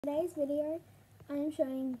Today's video, I am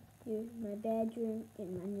showing you my bedroom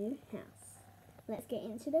in my new house. Let's get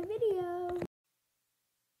into the video.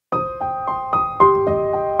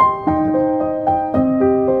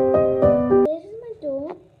 This is my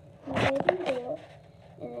door, my bedroom door,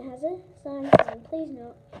 and it has a sign saying, "Please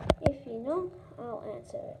knock. If you knock, I'll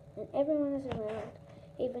answer it." And everyone is around,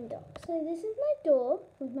 even dogs. So this is my door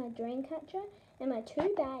with my dream catcher and my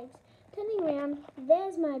two bags. Turning around,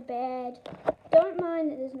 there's my bed. Don't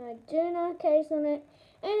mind that there's no doona case on it,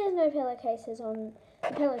 and there's no pillowcases on the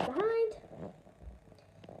pillows behind.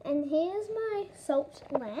 And here's my salt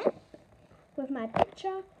lamp with my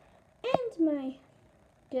picture and my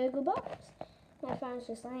Google box. My phone's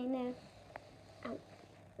just laying there. I'm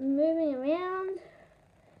moving around.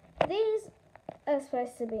 These are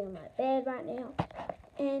supposed to be on my bed right now,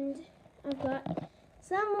 and I've got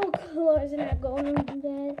some more clothes in that golden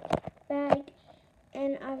bag,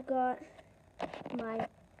 and I've got my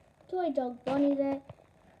toy dog Bonnie there,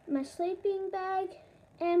 my sleeping bag,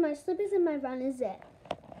 and my slippers and my runners there.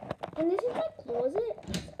 And this is my closet.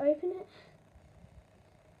 Let's open it.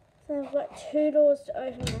 So I've got two doors to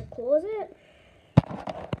open my closet.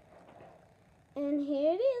 And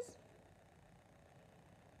here it is.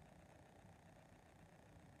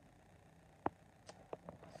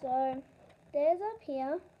 So there's up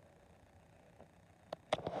here.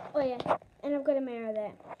 Oh yeah, and I've got a mirror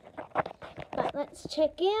there. But let's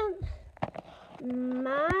check out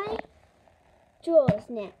my drawers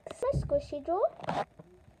next. My squishy drawer.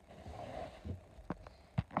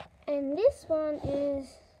 And this one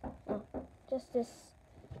is just this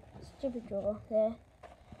stupid drawer there.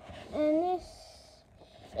 And this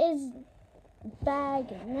is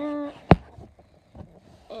bag and that.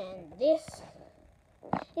 And this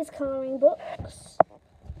is colouring books.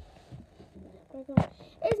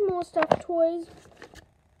 There's more stuffed toys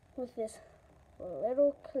with this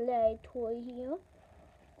little clay toy here.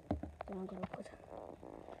 I'm gonna put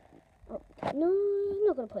I'm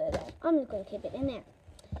not gonna put it there. I'm just gonna keep it in there.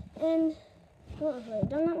 And I don't know if I've already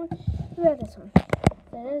done that one. We have this one.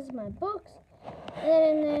 So there's my books. And then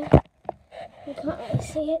in there, you can't really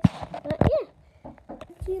see it, but yeah.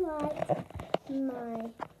 If you liked my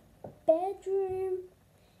bedroom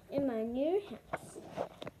in my new house,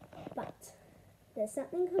 but there's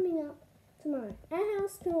something coming up tomorrow. A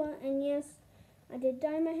house tour, and yes, I did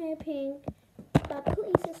dye my hair pink, but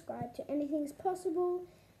please subscribe to Anything's Possible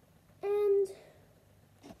and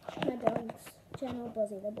my dog's channel,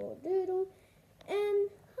 Buzzy the Ball Doodle, and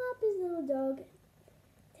Harper's little dog,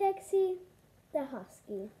 Texie the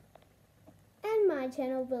Husky, and my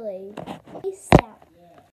channel, Believe. Peace out.